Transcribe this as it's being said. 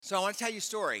So I want to tell you a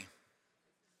story.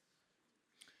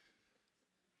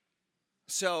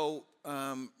 So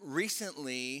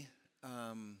recently,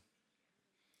 I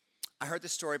heard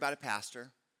this story about a pastor,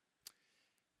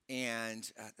 and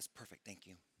that's perfect. Thank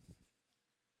you.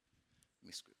 Let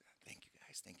me screw that. Thank you,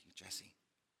 guys. Thank you, Jesse.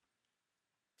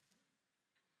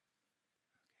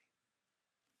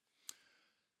 Okay.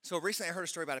 So recently, I heard a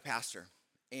story about a pastor,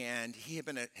 and he had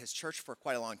been at his church for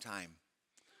quite a long time.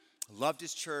 Loved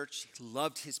his church,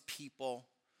 loved his people,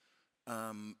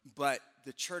 but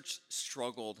the church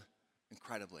struggled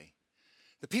incredibly.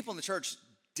 The people in the church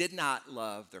did not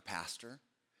love their pastor.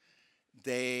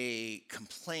 They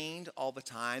complained all the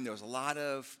time. There was a lot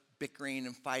of bickering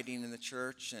and fighting in the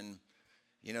church, and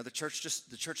the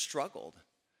church struggled,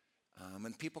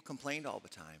 and people complained all the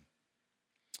time.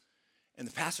 And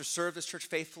the pastor served his church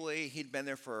faithfully. He'd been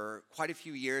there for quite a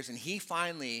few years, and he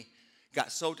finally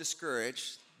got so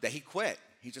discouraged that he quit.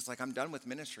 He's just like, I'm done with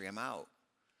ministry. I'm out.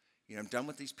 I'm done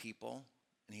with these people,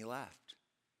 and he left.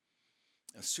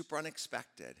 It was super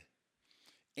unexpected.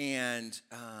 And,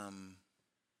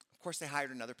 of course, they hired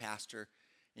another pastor,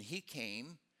 and he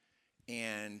came,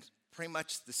 and pretty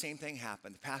much the same thing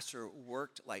happened. The pastor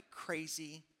worked like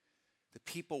crazy. The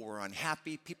people were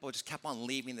unhappy. People just kept on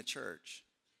leaving the church.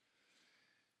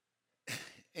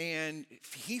 And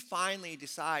he finally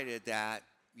decided that,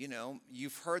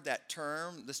 you've heard that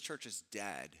term, this church is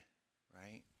dead,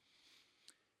 right?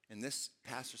 And this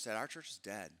pastor said, our church is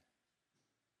dead.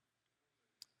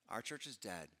 Our church is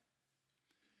dead.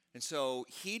 And so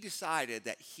he decided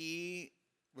that he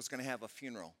was going to have a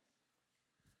funeral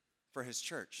for his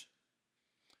church.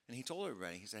 And he told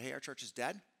everybody, he said, hey, our church is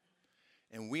dead,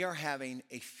 and we are having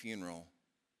a funeral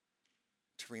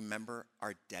to remember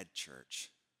our dead church.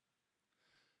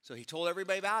 So he told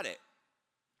everybody about it.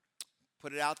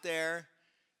 Put it out there.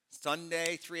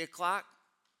 Sunday, 3 o'clock,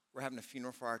 we're having a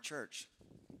funeral for our church.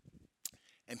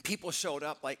 And people showed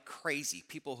up like crazy.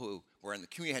 People who were in the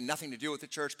community, had nothing to do with the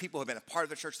church. People who had been a part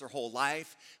of the church their whole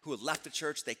life, who had left the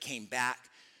church, they came back.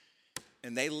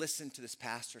 And they listened to this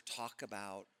pastor talk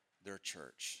about their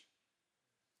church.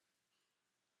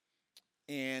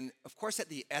 And of course, at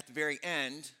the very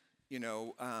end,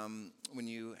 when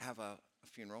you have a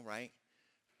funeral, right?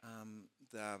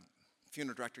 The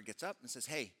funeral director gets up and says,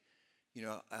 hey,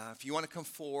 if you want to come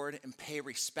forward and pay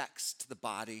respects to the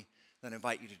body, then I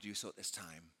invite you to do so at this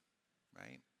time,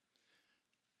 right?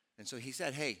 And so he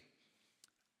said, hey,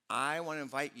 I want to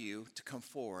invite you to come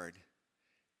forward,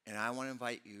 and I want to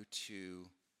invite you to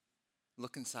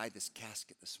look inside this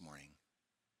casket this morning.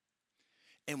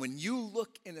 And when you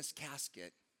look in this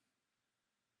casket,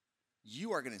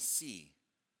 you are going to see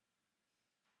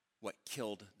what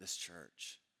killed this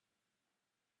church.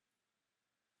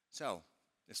 So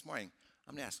this morning,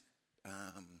 I'm going to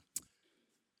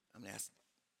ask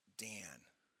Dan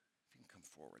if you can come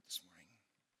forward this morning.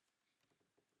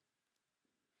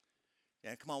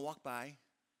 Dan, come on, walk by.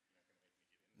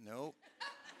 Nope.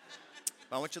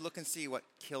 But I want you to look and see what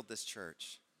killed this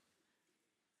church.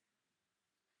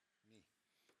 Me.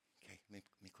 Okay, let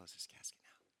me close this casket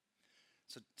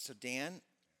now. So Dan,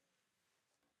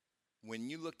 when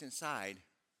you looked inside,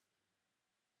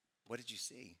 what did you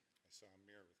see? I saw a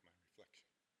mirror with my reflection.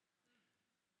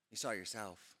 You saw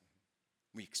yourself.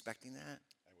 Were you expecting that?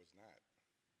 I was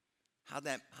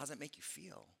not. How's that make you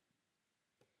feel?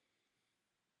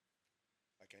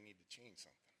 Like I need to change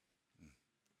something.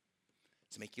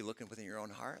 Does it make you look within your own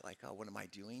heart? Like, oh, what am I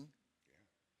doing?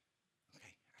 Yeah.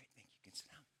 Okay, all right, thank you. You can sit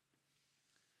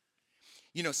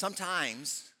down.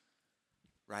 Sometimes,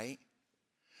 right?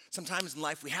 Sometimes in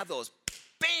life we have those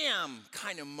bam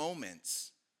kind of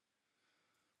moments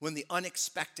when the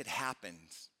unexpected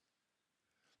happens.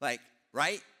 Like,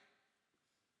 right?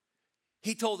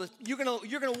 He told us, you're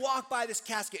gonna walk by this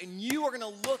casket, and you are gonna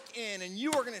look in, and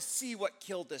you are gonna see what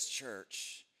killed this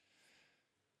church.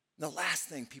 The last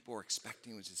thing people were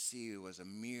expecting was to see was a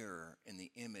mirror in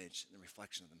the image and the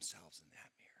reflection of themselves in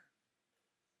that mirror.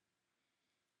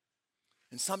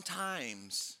 And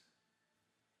sometimes,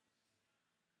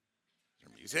 is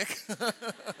there music?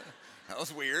 That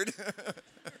was weird.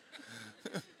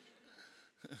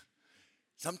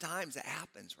 Sometimes it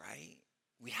happens, right?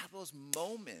 We have those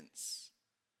moments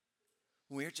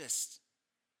when we're just,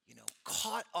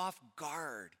 caught off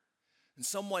guard, and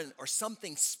someone or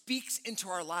something speaks into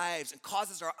our lives and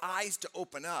causes our eyes to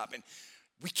open up, and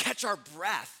we catch our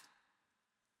breath,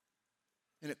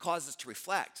 and it causes us to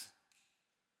reflect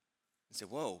and say,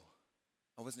 whoa,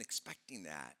 I wasn't expecting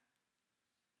that,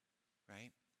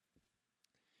 right?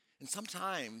 And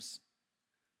sometimes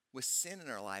with sin in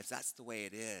our lives, that's the way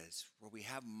it is, where we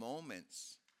have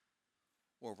moments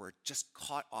where we're just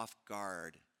caught off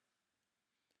guard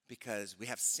because we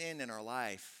have sin in our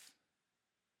life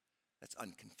that's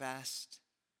unconfessed,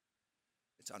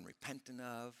 it's unrepentant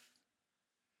of,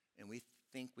 and we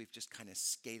think we've just kind of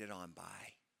skated on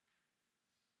by.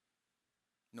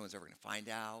 No one's ever going to find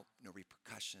out, no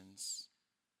repercussions.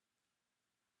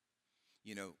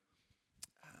 You know,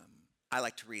 I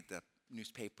like to read the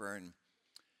newspaper, and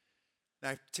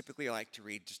I typically like to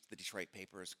read just the Detroit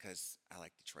papers because I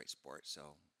like Detroit sports. So,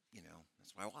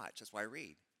 that's why I watch, that's why I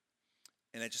read.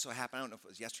 And it just so happened, I don't know if it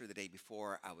was yesterday or the day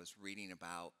before, I was reading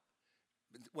about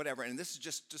whatever, and this is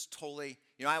just totally,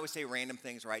 I always say random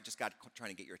things, right? Just God trying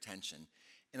to get your attention.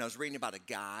 And I was reading about a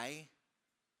guy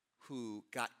who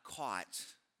got caught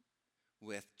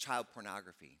with child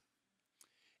pornography.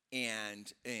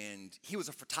 And he was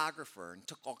a photographer and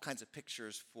took all kinds of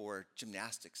pictures for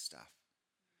gymnastics stuff.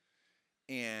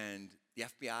 And the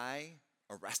FBI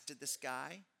arrested this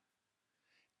guy.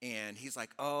 And he's like,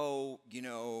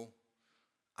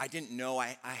 I didn't know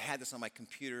I had this on my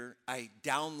computer. I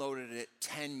downloaded it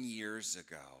 10 years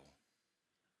ago.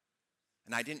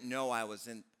 And I didn't know I was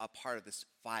in a part of this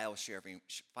file sharing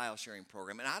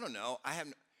program. And I don't know,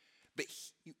 but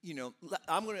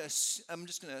I'm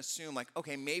just going to assume, like,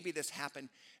 okay, maybe this happened.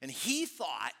 And he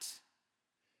thought,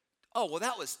 oh, well,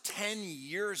 that was 10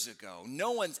 years ago.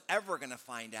 No one's ever going to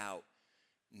find out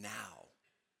now.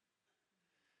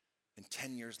 And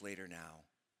 10 years later now,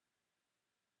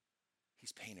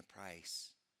 he's paying a price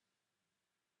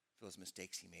for those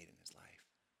mistakes he made in his life.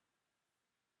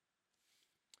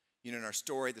 In our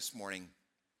story this morning,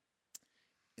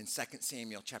 in 2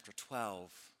 Samuel chapter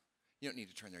 12, you don't need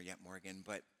to turn there yet, Morgan,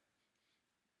 but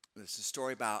this is a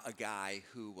story about a guy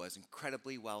who was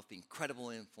incredibly wealthy,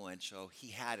 incredibly influential. He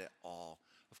had it all.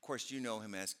 Of course, you know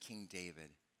him as King David,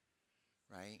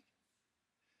 right?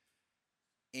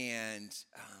 And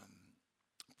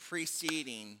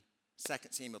preceding 2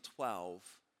 Samuel 12,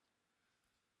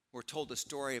 we're told a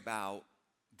story about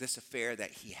this affair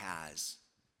that he has.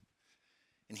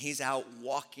 And he's out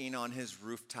walking on his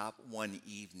rooftop one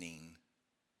evening.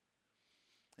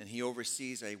 And he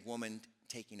oversees a woman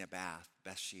taking a bath,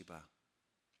 Bathsheba.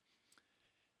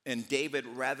 And David,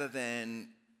 rather than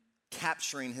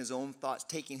capturing his own thoughts,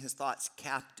 taking his thoughts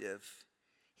captive,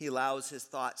 he allows his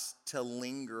thoughts to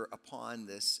linger upon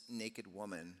this naked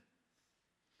woman.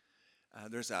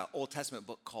 There's an Old Testament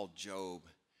book called Job.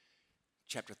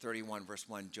 Chapter 31, verse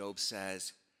 1, Job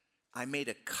says, I made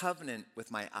a covenant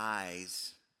with my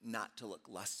eyes not to look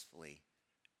lustfully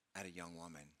at a young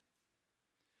woman.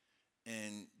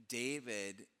 And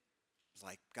David was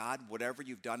like, God, whatever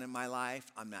you've done in my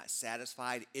life, I'm not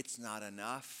satisfied. It's not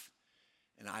enough,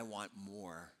 and I want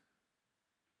more.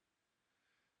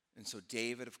 And so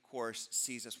David, of course,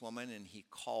 sees this woman, and he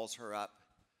calls her up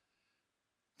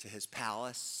to his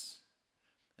palace,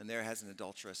 and there has an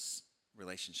adulterous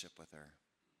relationship with her.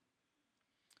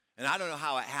 And I don't know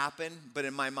how it happened, but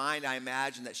in my mind, I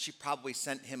imagine that she probably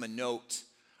sent him a note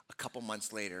a couple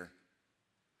months later.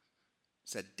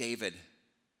 Said, David,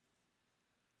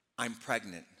 I'm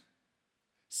pregnant.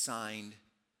 Signed,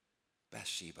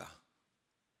 Bathsheba.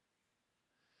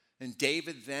 And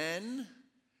David then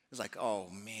is like, oh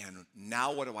man,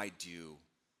 now what do I do?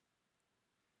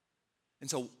 And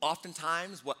so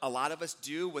oftentimes what a lot of us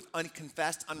do with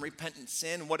unconfessed, unrepentant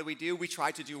sin, what do? We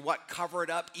try to do what? Cover it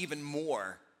up even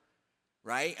more.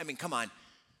 Right? I mean, come on.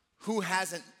 Who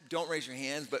hasn't, don't raise your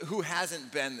hands, but who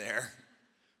hasn't been there?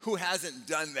 Who hasn't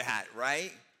done that,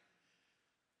 right?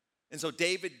 And so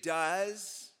David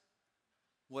does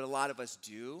what a lot of us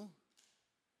do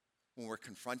when we're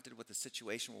confronted with a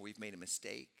situation where we've made a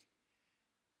mistake.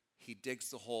 He digs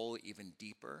the hole even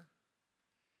deeper.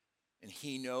 And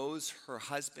he knows her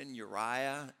husband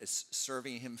Uriah is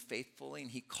serving him faithfully,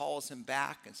 and he calls him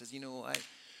back and says, you know what?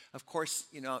 Of course,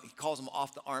 he calls him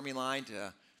off the army line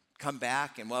to come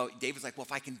back. And David's like, well,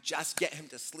 if I can just get him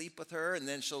to sleep with her, and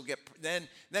then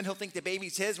then he'll think the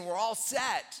baby's his, and we're all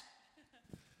set.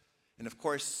 And of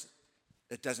course,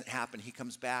 it doesn't happen. He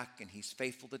comes back, and he's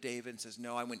faithful to David and says,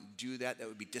 no, I wouldn't do that. That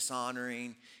would be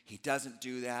dishonoring. He doesn't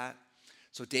do that.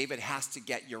 So David has to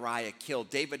get Uriah killed.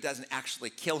 David doesn't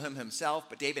actually kill him himself,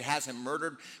 but David has him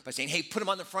murdered by saying, hey, put him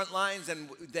on the front lines and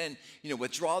then,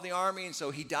 withdraw the army. And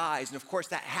so he dies. And of course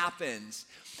that happens.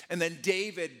 And then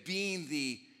David, being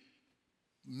the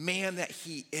man that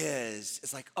he is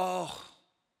like, oh,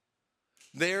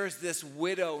 there's this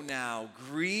widow now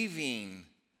grieving.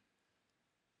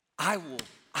 I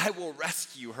will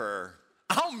rescue her.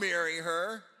 I'll marry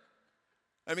her.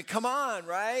 I mean, come on,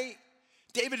 right?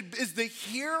 David is the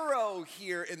hero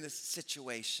here in this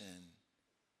situation.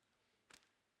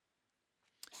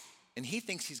 And he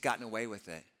thinks he's gotten away with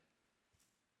it.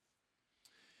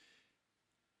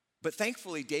 But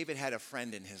thankfully, David had a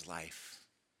friend in his life,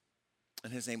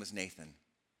 and his name was Nathan.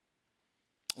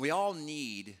 We all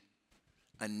need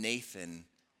a Nathan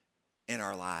in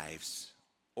our lives,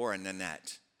 or a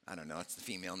Nanette. I don't know, it's the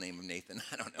female name of Nathan.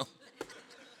 I don't know.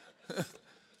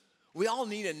 We all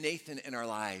need a Nathan in our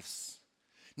lives.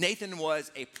 Nathan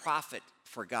was a prophet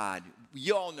for God.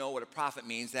 You all know what a prophet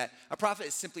means, that a prophet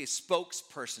is simply a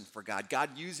spokesperson for God.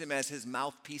 God used him as his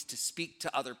mouthpiece to speak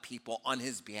to other people on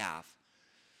his behalf.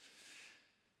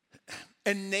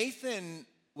 And Nathan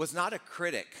was not a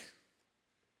critic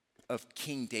of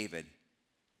King David.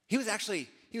 He was actually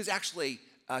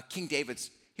King David's.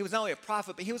 He was not only a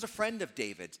prophet, but he was a friend of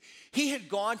David's. He had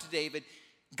gone to David.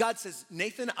 God says,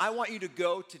 Nathan, I want you to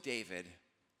go to David,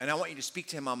 and I want you to speak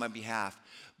to him on my behalf.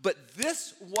 But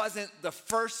this wasn't the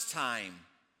first time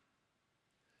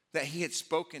that he had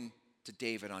spoken to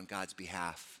David on God's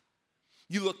behalf.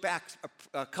 You look back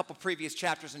a couple previous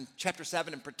chapters, in chapter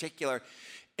 7 in particular,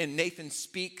 and Nathan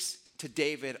speaks to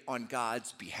David on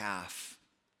God's behalf.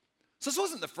 So this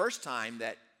wasn't the first time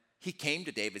that he came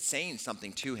to David saying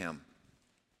something to him.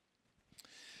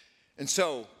 And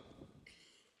so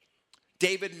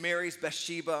David marries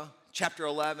Bathsheba, chapter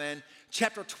 11.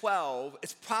 Chapter 12,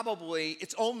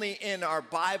 it's only in our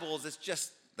Bibles, it's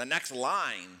just the next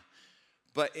line.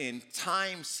 But in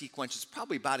time sequence, it's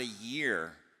probably about a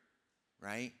year,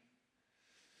 right?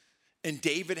 And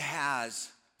David has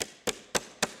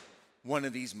one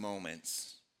of these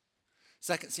moments.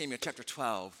 2 Samuel chapter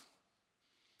 12.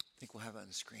 I think we'll have it on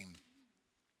the screen.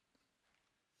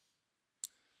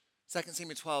 2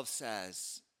 Samuel 12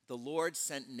 says, the Lord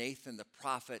sent Nathan the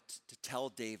prophet to tell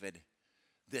David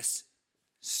this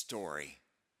story.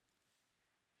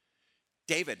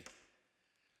 David,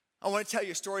 I want to tell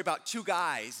you a story about two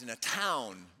guys in a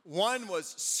town. One was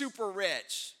super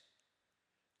rich,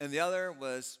 and the other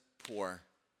was poor.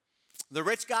 The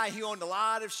rich guy, he owned a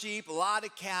lot of sheep, a lot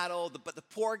of cattle, but the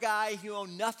poor guy, he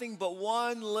owned nothing but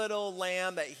one little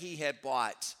lamb that he had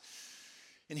bought.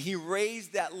 And he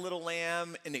raised that little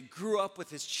lamb, and it grew up with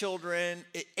his children.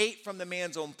 It ate from the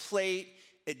man's own plate.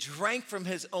 It drank from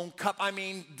his own cup. I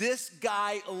mean, this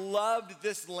guy loved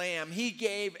this lamb. He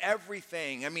gave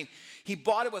everything. I mean, he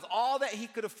bought it with all that he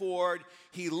could afford.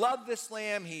 He loved this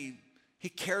lamb. He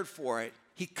cared for it.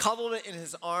 He cuddled it in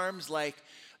his arms like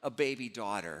a baby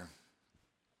daughter.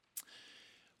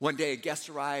 One day, a guest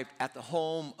arrived at the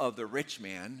home of the rich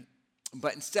man,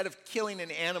 but instead of killing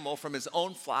an animal from his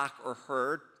own flock or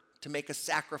herd to make a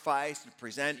sacrifice, to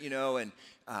present, and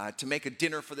to make a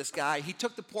dinner for this guy, he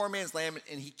took the poor man's lamb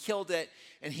and he killed it,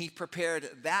 and he prepared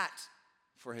that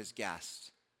for his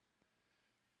guest.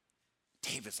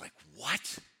 David's like,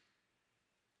 what?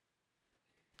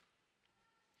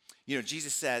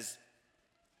 Jesus says,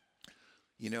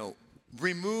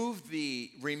 remove the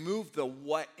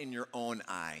what in your own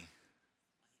eye.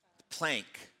 The plank.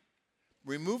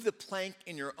 Remove the plank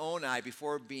in your own eye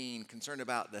before being concerned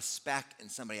about the speck in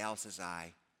somebody else's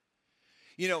eye.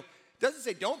 It doesn't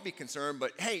say don't be concerned,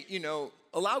 but hey,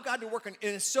 allow God to work on.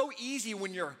 And it's so easy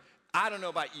when I don't know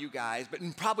about you guys, but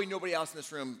probably nobody else in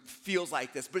this room feels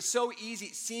like this, but it's so easy,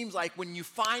 it seems like, when you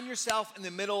find yourself in the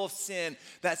middle of sin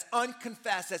that's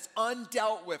unconfessed, that's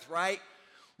undealt with, right?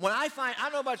 I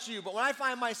don't know about you, but when I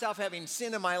find myself having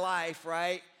sin in my life,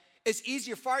 right, it's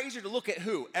far easier to look at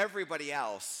who? Everybody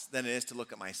else than it is to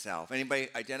look at myself. Anybody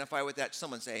identify with that?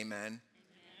 Someone say amen. Amen.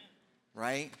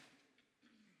 Right?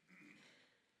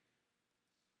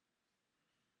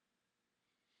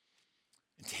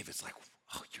 And David's like,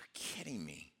 oh, you're kidding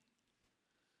me.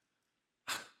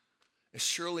 As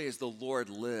surely as the Lord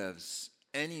lives,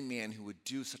 any man who would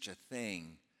do such a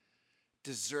thing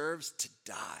deserves to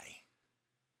die.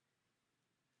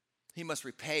 He must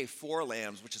repay 4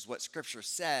 lambs, which is what Scripture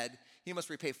said. He must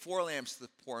repay 4 lambs to the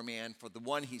poor man for the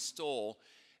one he stole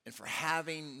and for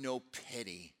having no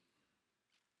pity.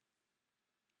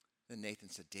 Then Nathan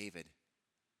said, David,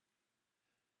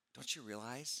 don't you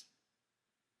realize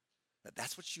that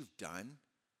that's what you've done?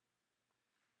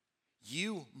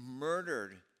 You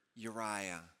murdered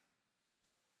Uriah.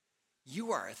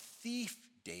 You are a thief,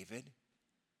 David.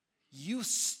 You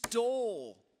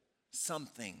stole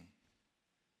something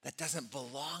that doesn't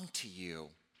belong to you.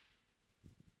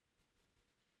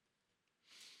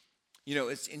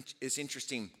 It's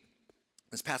interesting.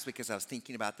 This past week, as I was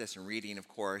thinking about this and reading, of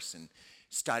course, and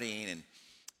studying,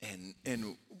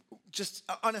 and just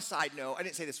on a side note, I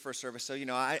didn't say this first service, so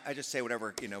I just say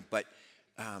whatever, but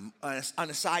on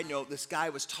a side note, this guy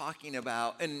was talking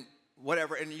about, and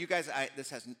whatever, and you guys,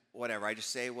 this has whatever, I just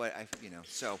say what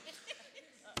so.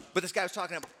 But this guy was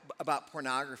talking about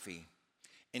pornography.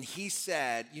 And he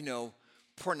said,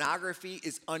 Pornography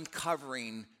is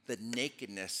uncovering the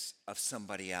nakedness of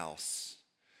somebody else.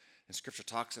 And Scripture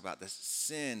talks about this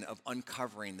sin of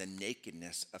uncovering the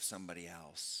nakedness of somebody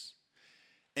else.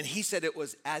 And he said it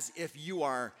was as if you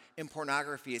are, in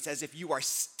pornography, it's as if you are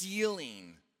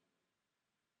stealing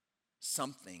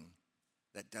something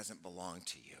that doesn't belong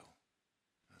to you.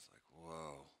 I was like,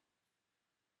 whoa,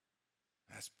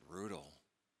 that's brutal.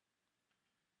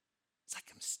 It's like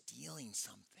I'm stealing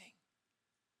something.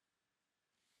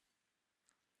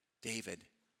 David,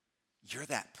 you're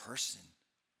that person.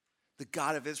 The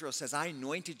God of Israel says, I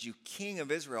anointed you king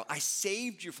of Israel. I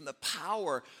saved you from the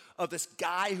power of this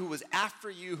guy who was after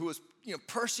you, who was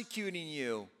persecuting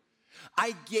you.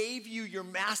 I gave you your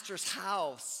master's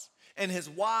house and his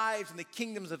wives and the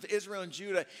kingdoms of Israel and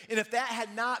Judah. And if that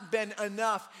had not been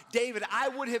enough, David, I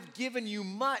would have given you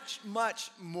much, much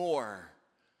more.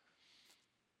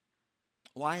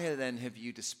 Why then have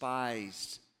you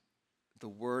despised the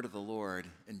word of the Lord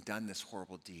and done this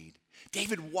horrible deed?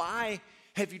 David, why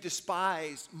have you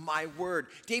despised my word?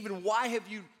 David, why have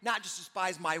you not just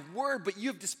despised my word, but you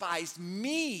have despised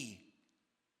me?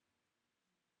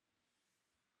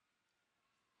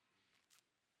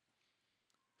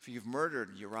 For you've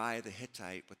murdered Uriah the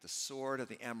Hittite with the sword of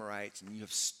the Amorites, and you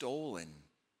have stolen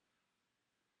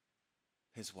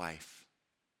his wife.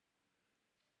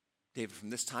 David, from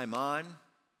this time on,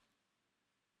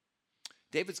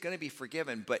 David's going to be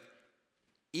forgiven, but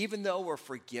even though we're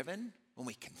forgiven, when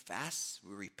we confess,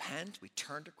 we repent, we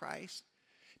turn to Christ,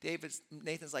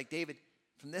 Nathan's like, David,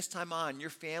 from this time on, your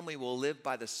family will live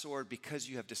by the sword because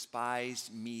you have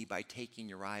despised me by taking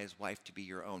Uriah's wife to be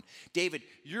your own. David,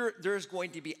 there's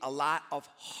going to be a lot of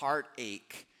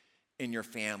heartache in your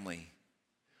family.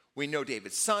 We know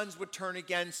David's sons would turn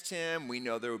against him. We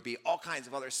know there would be all kinds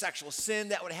of other sexual sin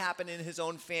that would happen in his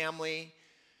own family.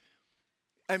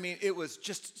 I mean, it was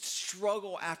just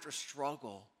struggle after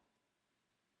struggle.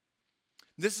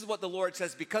 This is what the Lord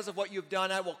says, because of what you've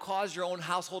done, I will cause your own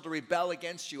household to rebel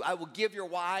against you. I will give your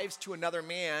wives to another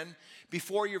man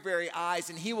before your very eyes,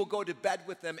 and he will go to bed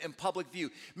with them in public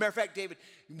view. Matter of fact, David,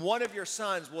 one of your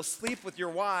sons will sleep with your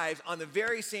wives on the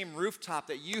very same rooftop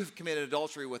that you've committed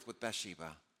adultery with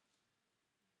Bathsheba.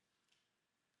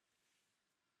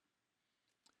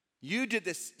 You did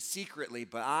this secretly,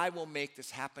 but I will make this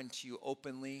happen to you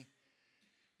openly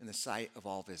in the sight of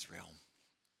all of Israel.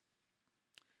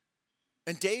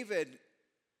 And David,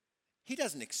 he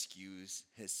doesn't excuse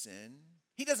his sin.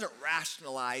 He doesn't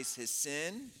rationalize his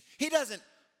sin. He doesn't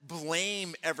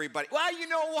blame everybody. Well, you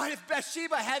know what? If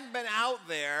Bathsheba hadn't been out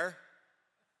there,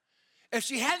 if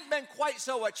she hadn't been quite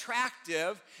so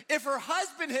attractive, if her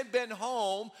husband had been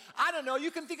home, I don't know, you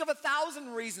can think of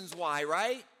 1,000 reasons why,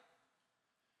 right?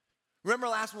 Remember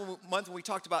last month when we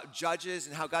talked about judges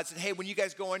and how God said, hey, when you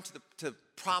guys go into the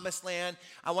promised land,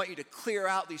 I want you to clear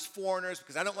out these foreigners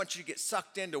because I don't want you to get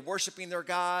sucked into worshiping their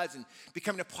gods and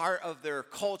becoming a part of their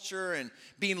culture and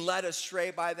being led astray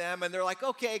by them. And they're like,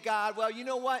 okay, God, well, you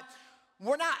know what?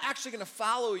 We're not actually going to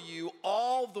follow you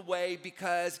all the way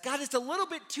because, God, it's a little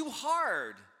bit too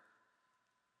hard.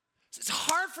 It's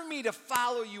hard for me to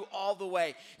follow you all the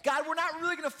way. God, we're not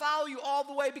really going to follow you all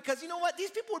the way because you know what?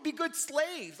 These people would be good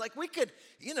slaves. Like we could,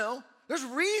 there's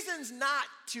reasons not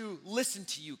to listen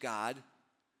to you, God.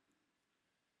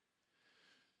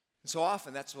 And so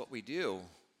often that's what we do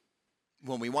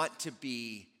when we want to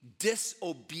be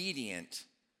disobedient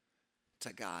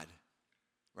to God,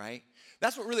 right?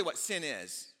 That's what sin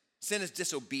is. Sin is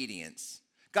disobedience.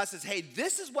 God says, hey,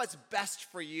 this is what's best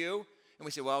for you. And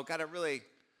we say, well, God,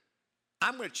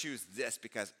 I'm going to choose this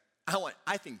because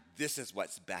I think this is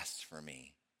what's best for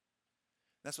me.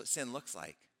 That's what sin looks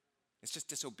like. It's just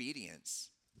disobedience.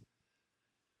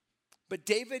 But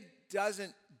David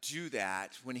doesn't do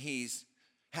that when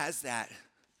has that,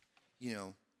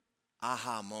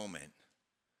 aha moment.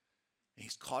 And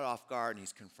he's caught off guard and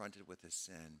he's confronted with his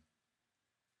sin.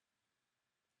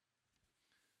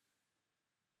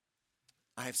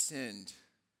 I have sinned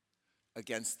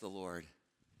against the Lord.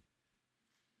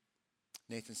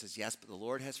 Nathan says, yes, but the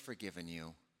Lord has forgiven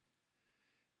you,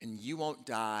 and you won't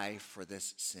die for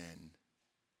this sin.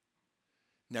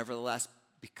 Nevertheless,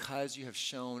 because you have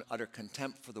shown utter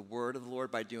contempt for the word of the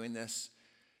Lord by doing this,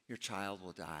 your child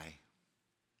will die.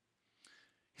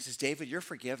 He says, David, you're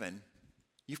forgiven.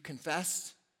 You've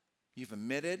confessed. You've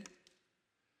admitted.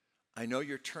 I know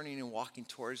you're turning and walking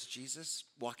towards Jesus,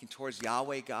 walking towards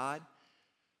Yahweh God,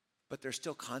 but there's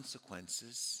still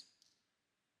consequences.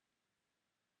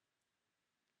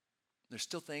 There's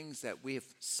still things that we have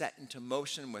set into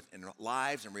motion in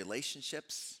lives and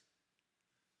relationships.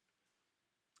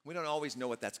 We don't always know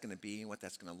what that's going to be and what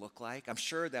that's going to look like. I'm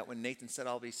sure that when Nathan said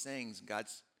all these things,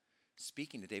 God's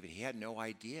speaking to David, he had no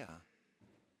idea.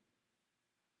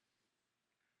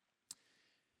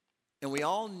 And we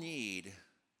all need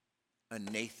a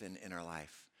Nathan in our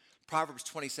life. Proverbs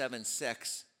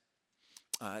 27:6,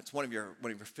 it's one of your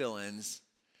fill-ins.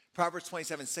 Proverbs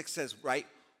 27:6 says, right,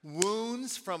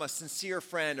 wounds from a sincere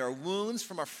friend or wounds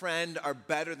from a friend are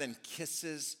better than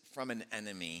kisses from an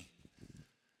enemy.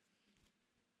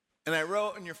 And I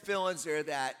wrote in your fill-ins there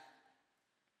that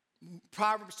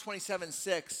Proverbs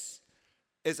 27:6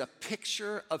 is a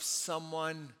picture of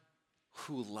someone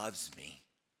who loves me,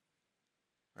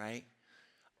 right?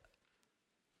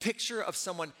 Picture of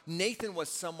someone, Nathan was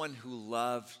someone who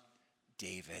loved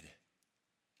David.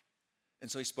 And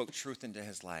so he spoke truth into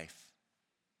his life.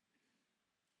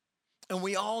 And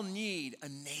we all need a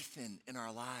Nathan in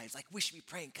our lives. Like we should be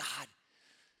praying, God,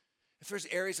 if there's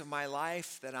areas of my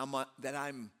life that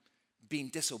I'm being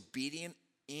disobedient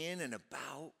in and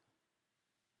about,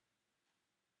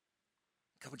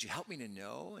 God, would you help me to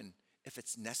know? And if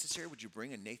it's necessary, would you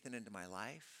bring a Nathan into my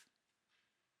life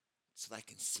so that I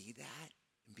can see that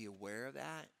and be aware of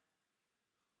that?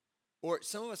 Or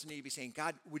some of us need to be saying,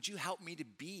 God, would you help me to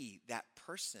be that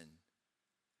person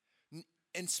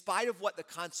in spite of what the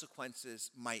consequences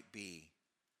might be?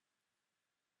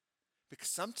 Because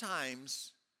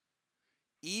sometimes,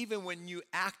 even when you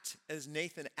act as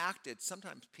Nathan acted,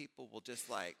 sometimes people will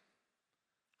just like,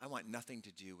 I want nothing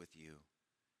to do with you,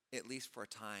 at least for a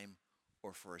time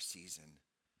or for a season.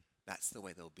 That's the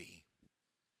way they'll be.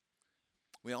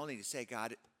 We all need to say,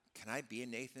 God, can I be a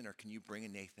Nathan or can you bring a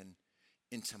Nathan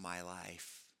into my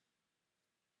life?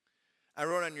 I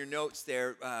wrote on your notes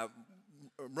there,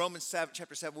 Romans 7,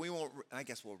 chapter 7, I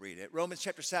guess we'll read it. Romans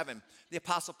chapter 7, the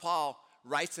Apostle Paul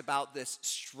writes about this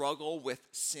struggle with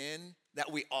sin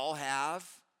that we all have.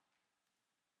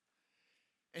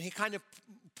 And he kind of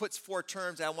puts four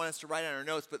terms that I want us to write on our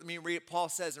notes, but let me read it. Paul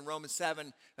says in Romans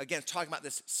 7, again, talking about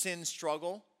this sin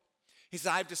struggle. He says,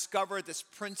 I've discovered this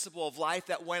principle of life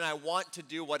that when I want to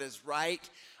do what is right,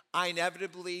 I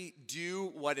inevitably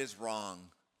do what is wrong.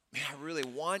 Man, I really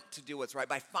want to do what's right,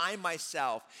 but I find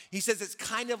myself. He says it's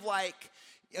kind of like,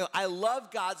 I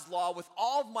love God's law with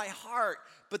all of my heart,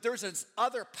 but there's this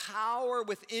other power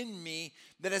within me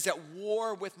that is at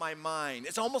war with my mind.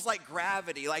 It's almost like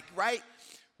gravity. Like, right?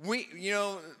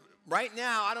 Right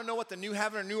now, I don't know what the new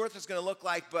heaven or new earth is going to look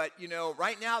like, but,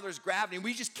 right now there's gravity.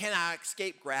 We just cannot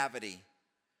escape gravity.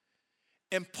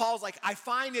 And Paul's like, I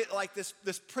find it like this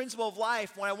principle of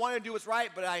life when I want to do what's right,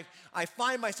 but I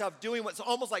find myself doing what's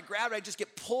almost like gravity. I just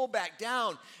get pulled back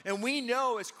down. And we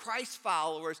know as Christ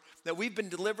followers that we've been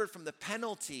delivered from the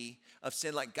penalty of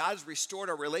sin. Like God's restored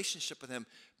our relationship with him.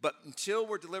 But until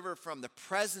we're delivered from the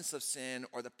presence of sin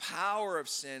or the power of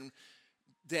sin,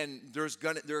 then there's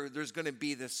gonna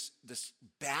be this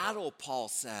battle, Paul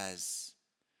says.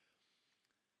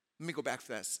 Let me go back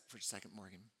for that for a second,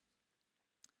 Morgan.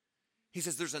 He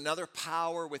says, there's another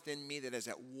power within me that is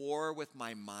at war with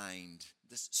my mind.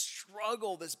 This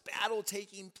struggle, this battle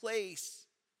taking place.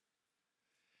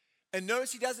 And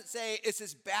notice he doesn't say it's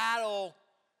this battle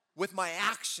with my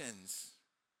actions.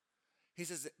 He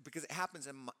says, because it happens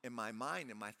in my mind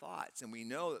and my thoughts. And we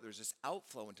know that there's this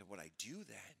outflow into what I do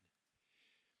then.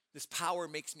 This power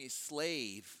makes me a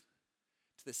slave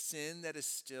to the sin that is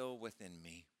still within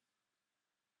me.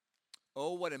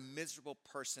 Oh, what a miserable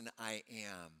person I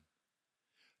am.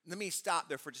 Let me stop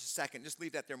there for just a second. Just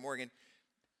leave that there, Morgan.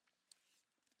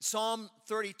 Psalm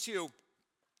 32.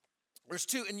 There's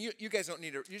two, and you guys don't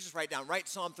need to, you just write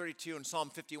Psalm 32 and Psalm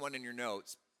 51 in your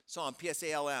notes. Psalm,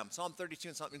 P-S-A-L-M, Psalm 32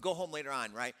 and Psalm, and go home later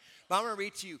on, right? But I'm going to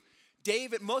read to you.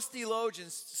 David, most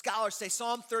theologians, scholars say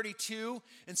Psalm 32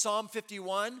 and Psalm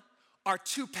 51 are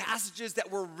two passages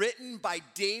that were written by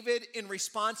David in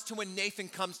response to when Nathan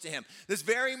comes to him. This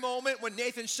very moment when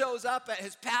Nathan shows up at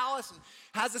his palace and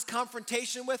has this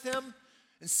confrontation with him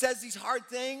and says these hard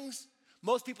things,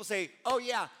 most people say, oh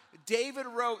yeah, David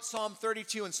wrote Psalm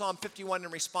 32 and Psalm 51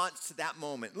 in response to that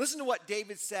moment. Listen to what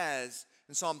David says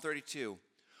in Psalm 32.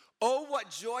 Oh, what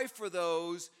joy for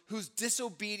those whose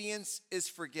disobedience is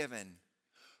forgiven,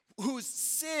 whose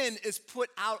sin is put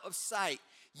out of sight.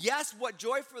 Yes, what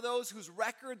joy for those whose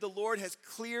record the Lord has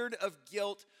cleared of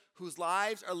guilt, whose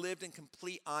lives are lived in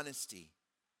complete honesty.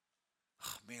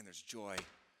 Oh man, there's joy.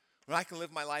 When I can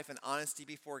live my life in honesty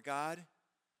before God.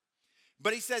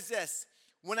 But he says this,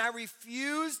 when I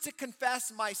refuse to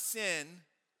confess my sin,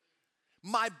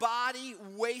 my body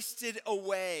wasted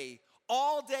away.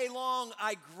 All day long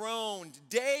I groaned,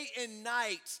 day and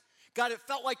night. God, it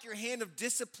felt like your hand of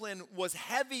discipline was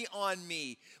heavy on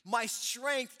me. My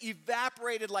strength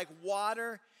evaporated like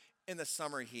water in the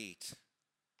summer heat.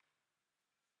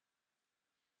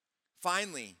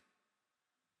 Finally,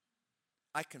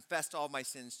 I confessed all my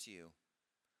sins to you.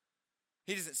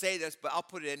 He doesn't say this, but I'll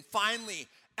put it in. Finally,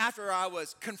 after I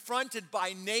was confronted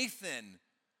by Nathan,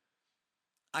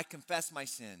 I confessed my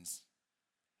sins.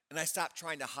 And I stopped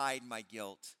trying to hide my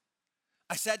guilt.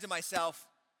 I said to myself,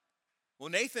 well,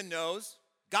 Nathan knows.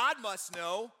 God must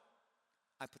know.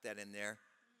 I put that in there.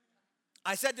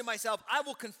 I said to myself, I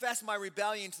will confess my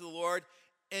rebellion to the Lord,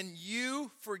 and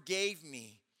you forgave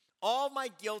me. All my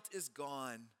guilt is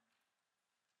gone.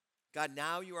 God,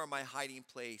 now you are my hiding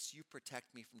place. You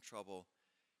protect me from trouble.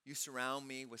 You surround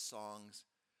me with songs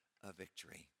of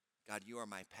victory. God, you are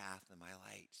my path and my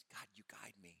light. God, you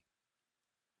guide me.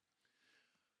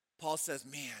 Paul says,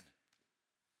 man,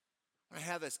 when I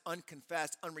have this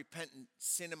unconfessed, unrepentant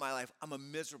sin in my life, I'm a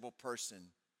miserable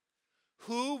person.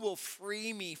 Who will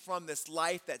free me from this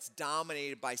life that's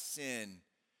dominated by sin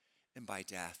and by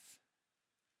death?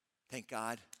 Thank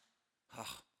God.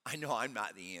 Oh, I know I'm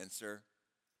not the answer.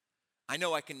 I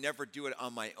know I can never do it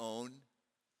on my own.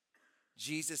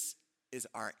 Jesus is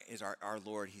our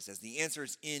Lord. He says the answer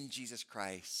is in Jesus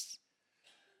Christ.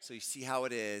 So you see how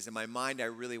it is. In my mind, I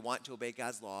really want to obey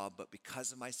God's law, but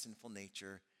because of my sinful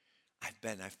nature, I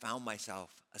found myself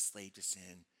a slave to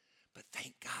sin. But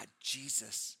thank God,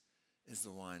 Jesus is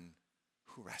the one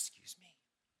who rescues me.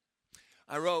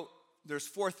 I wrote, there's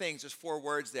 4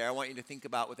 words there I want you to think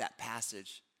about with that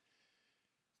passage.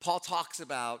 Paul talks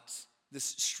about this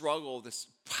struggle, this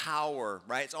power,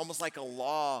 right? It's almost like a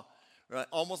law, right?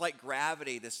 Almost like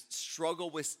gravity, this struggle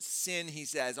with sin, he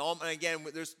says. And again,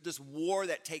 there's this war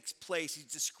that takes place. He's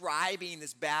describing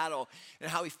this battle and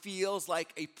how he feels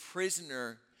like a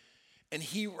prisoner. And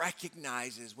he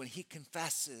recognizes when he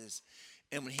confesses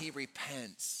and when he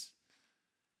repents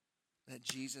that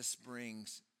Jesus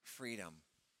brings freedom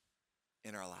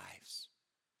in our lives.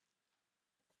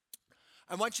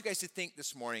 I want you guys to think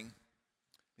this morning.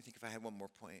 Let me think if I had one more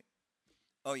point.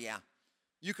 Oh, yeah.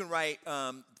 You can write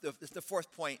the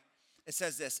 4th point. It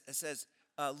says this. It says,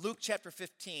 Luke chapter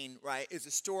 15, right, is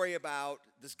a story about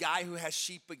this guy who has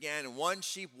sheep again, and one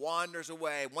sheep wanders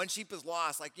away. One sheep is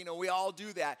lost. Like, we all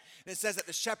do that. And it says that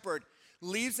the shepherd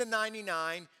leaves the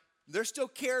 99. They're still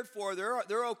cared for.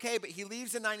 They're okay, but he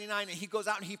leaves the 99, and he goes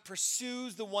out and he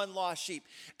pursues the one lost sheep.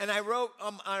 And I wrote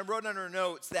under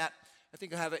notes that, I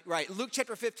think I have it right. Luke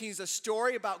chapter 15 is a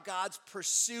story about God's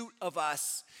pursuit of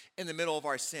us in the middle of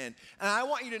our sin. And I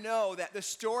want you to know that the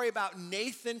story about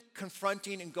Nathan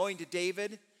confronting and going to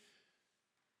David,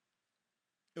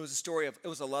 it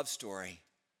was a love story.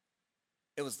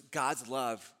 It was God's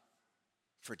love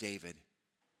for David.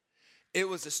 It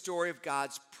was a story of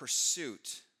God's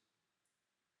pursuit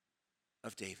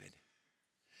of David.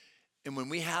 And when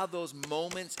we have those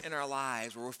moments in our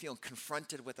lives where we're feeling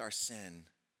confronted with our sin,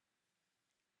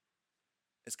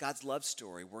 it's God's love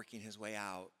story working his way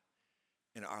out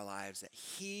in our lives that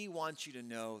he wants you to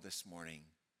know this morning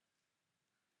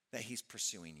that he's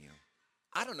pursuing you.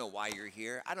 I don't know why you're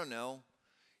here. I don't know.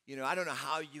 I don't know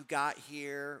how you got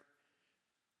here.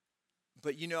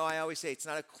 But I always say it's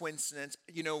not a coincidence.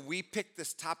 We picked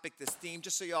this topic, this theme,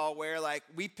 just so y'all aware,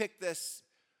 we picked this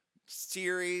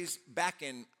series back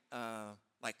in,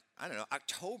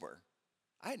 October.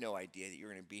 I had no idea that you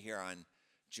were going to be here on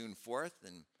June 4th,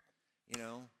 and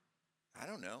I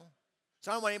don't know.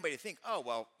 So I don't want anybody to think, oh,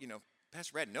 well,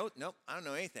 Pastor Brad, nope, I don't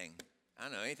know anything. I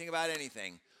don't know anything about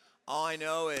anything. All I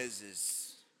know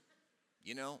is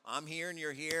I'm here and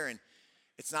you're here, and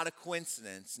it's not a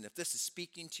coincidence. And if this is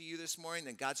speaking to you this morning,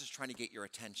 then God's just trying to get your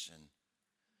attention.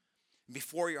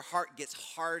 Before your heart gets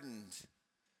hardened,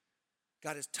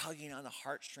 God is tugging on the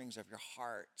heartstrings of your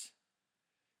heart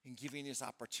and giving you this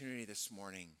opportunity this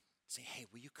morning. Say, hey,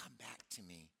 will you come back to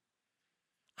me?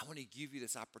 I want to give you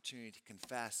this opportunity to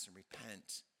confess and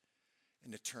repent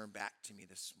and to turn back to me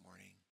this morning.